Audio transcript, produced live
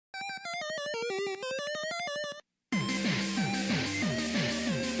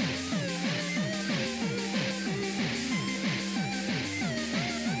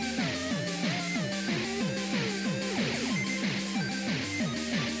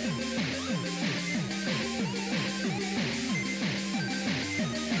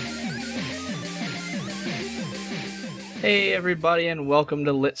Hey everybody, and welcome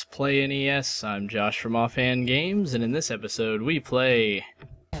to Let's Play NES. I'm Josh from OffhandGames, and in this episode we play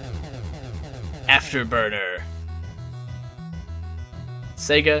Afterburner.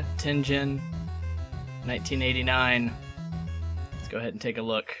 Sega, 10-gen, 1989. Let's go ahead and take a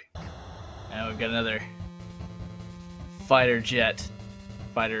look. Now we've got another fighter jet.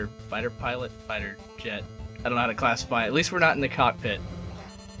 Fighter pilot? Fighter jet. I don't know how to classify it. At least we're not in the cockpit.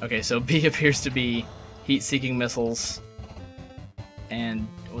 Okay, so B appears to be heat-seeking missiles. And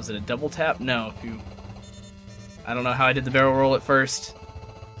was it a double tap? No, I don't know how I did the barrel roll at first.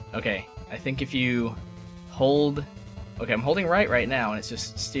 Okay, I think if you hold... Okay, I'm holding right now, and it's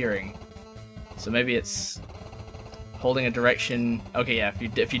just steering. So maybe it's holding a direction... Okay, yeah,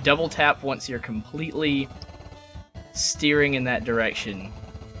 if you double tap once you're completely steering in that direction,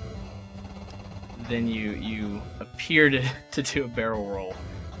 then you appear to do a barrel roll.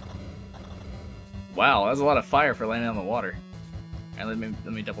 Wow, that was a lot of fire for landing on the water. Alright,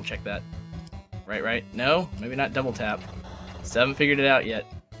 let me double check that. Right. No, maybe not double tap. Still haven't figured it out yet.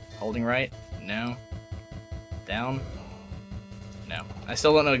 Holding right? No. Down? No. I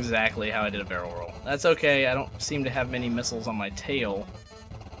still don't know exactly how I did a barrel roll. That's okay, I don't seem to have many missiles on my tail.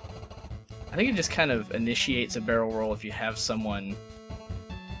 I think it just kind of initiates a barrel roll if you have someone...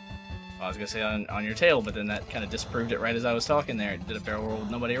 Well, I was going to say on your tail, but then that kind of disproved it right as I was talking there. It did a barrel roll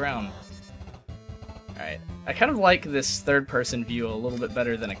with nobody around. Alright, I kind of like this third-person view a little bit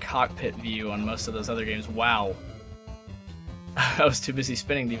better than a cockpit view on most of those other games. Wow. I was too busy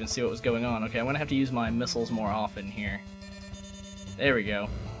spinning to even see what was going on. Okay, I'm going to have to use my missiles more often here. There we go.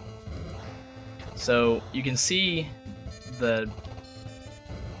 So, you can see the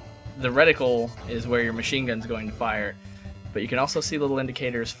reticle is where your machine gun's going to fire, but you can also see little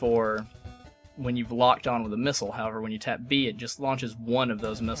indicators for when you've locked on with a missile. However, when you tap B, it just launches one of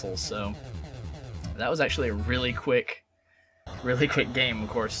those missiles, so... That was actually a really quick game. Of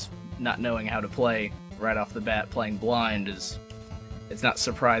course, not knowing how to play right off the bat, playing blind it's not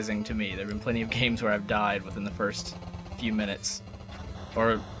surprising to me. There have been plenty of games where I've died within the first few minutes,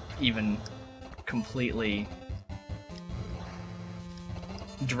 or even completely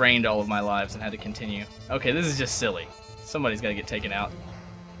drained all of my lives and had to continue. Okay, this is just silly. Somebody's got to get taken out.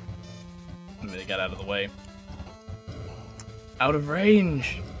 Maybe they got out of the way. Out of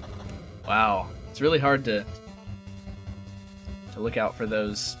range! Wow. It's really hard to look out for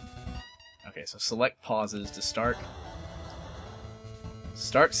those. Okay, so select pauses to start.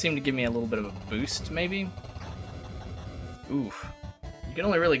 Start seemed to give me a little bit of a boost, maybe? Oof. You can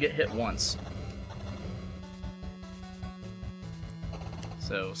only really get hit once.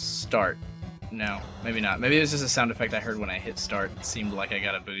 So, start. No, maybe not. Maybe it was just a sound effect I heard when I hit start. It seemed like I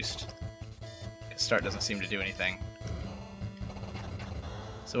got a boost. Start doesn't seem to do anything.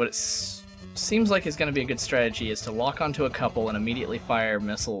 So what seems like is going to be a good strategy is to lock onto a couple and immediately fire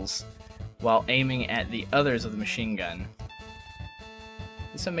missiles while aiming at the others of the machine gun.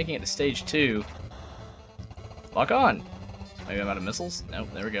 At least I'm making it to stage 2. Lock on! Maybe I'm out of missiles? Nope,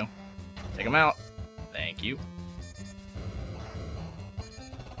 there we go. Take them out. Thank you.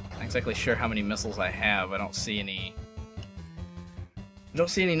 Not exactly sure how many missiles I have. I don't see any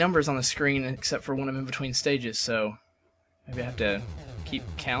numbers on the screen except for when I'm in between stages, so maybe I have to keep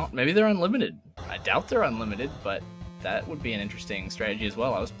count. Maybe they're unlimited. I doubt they're unlimited, but that would be an interesting strategy as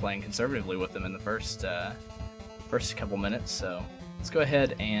well. I was playing conservatively with them in the first couple minutes, so let's go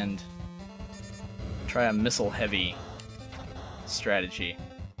ahead and try a missile-heavy strategy.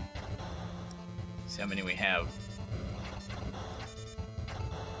 See how many we have.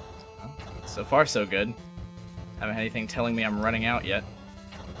 Well, so far, so good. Haven't had anything telling me I'm running out yet.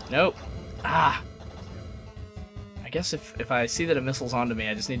 Nope. Ah! I guess if I see that a missile's onto me,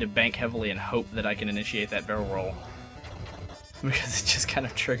 I just need to bank heavily and hope that I can initiate that barrel roll. Because it just kind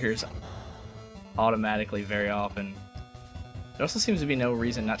of triggers automatically very often. There also seems to be no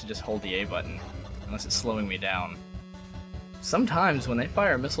reason not to just hold the A button, unless it's slowing me down. Sometimes when they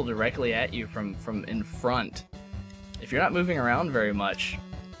fire a missile directly at you from in front, if you're not moving around very much,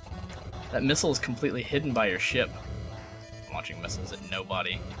 that missile is completely hidden by your ship. Launching missiles at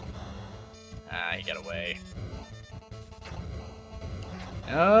nobody. Ah, he got away.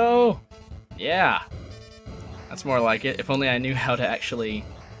 Oh! Yeah! That's more like it. If only I knew how to actually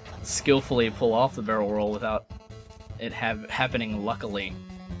skillfully pull off the barrel roll without it happening luckily.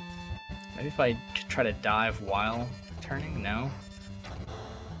 Maybe if I try to dive while turning? No?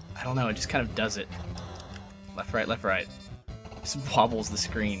 I don't know, it just kind of does it. Left, right, left, right. Just wobbles the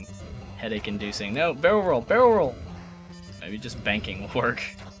screen. Headache inducing. No, barrel roll, barrel roll! Maybe just banking will work.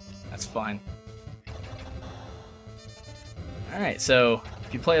 That's fine. Alright, so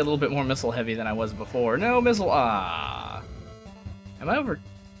if you play a little bit more missile heavy than I was before. No missile! Ah! Am I over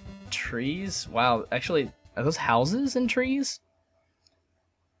trees? Wow, actually, are those houses and trees?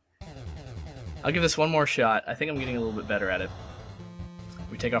 I'll give this one more shot. I think I'm getting a little bit better at it.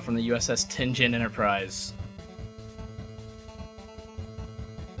 We take off from the USS Tenjin Enterprise.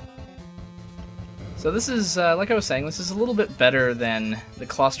 So this is, like I was saying, this is a little bit better than the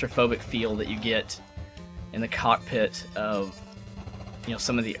claustrophobic feel that you get in the cockpit of, you know,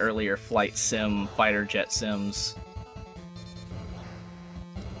 some of the earlier flight sim, fighter jet sims.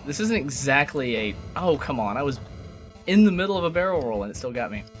 This isn't exactly a... Oh, come on, I was in the middle of a barrel roll and it still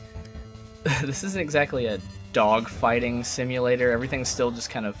got me. This isn't exactly a dog-fighting simulator. Everything's still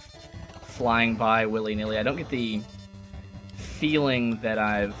just kind of flying by willy-nilly. I don't get the feeling that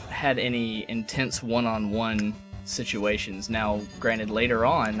I've had any intense one-on-one situations. Now, granted, later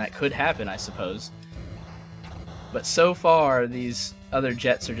on, that could happen, I suppose. But so far, these other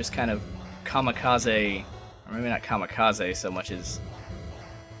jets are just kind of kamikaze, or maybe not kamikaze so much as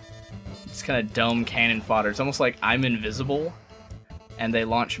just kind of dumb cannon fodder. It's almost like I'm invisible, and they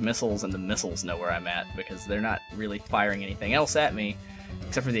launch missiles, and the missiles know where I'm at, because they're not really firing anything else at me,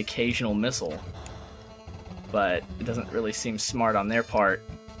 except for the occasional missile. But it doesn't really seem smart on their part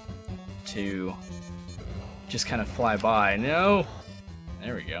to just kind of fly by. No!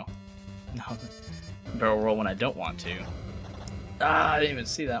 There we go. No. Barrel roll when I don't want to. Ah, I didn't even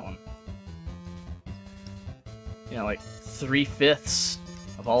see that one. You know, like 3/5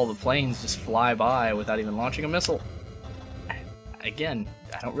 of all the planes just fly by without even launching a missile. Again,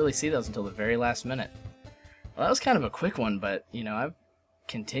 I don't really see those until the very last minute. Well, that was kind of a quick one, but, you know, I've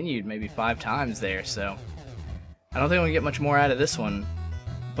continued maybe 5 times there, so I don't think I'm going to get much more out of this one,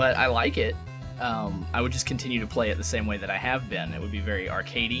 but I like it. I would just continue to play it the same way that I have been. It would be very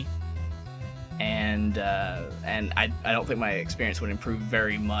arcadey, and I don't think my experience would improve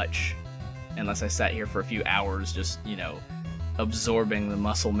very much unless I sat here for a few hours just, you know, absorbing the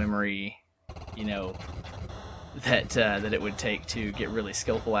muscle memory, you know, that it would take to get really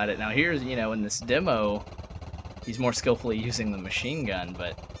skillful at it. Now here's, you know, in this demo, he's more skillfully using the machine gun,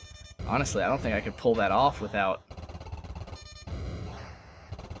 but honestly, I don't think I could pull that off without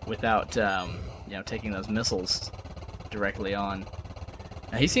you know, taking those missiles directly on.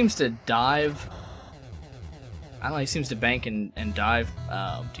 Now he seems to dive. I don't know, he seems to bank and dive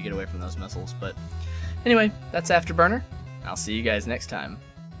to get away from those missiles. But anyway, that's Afterburner. I'll see you guys next time.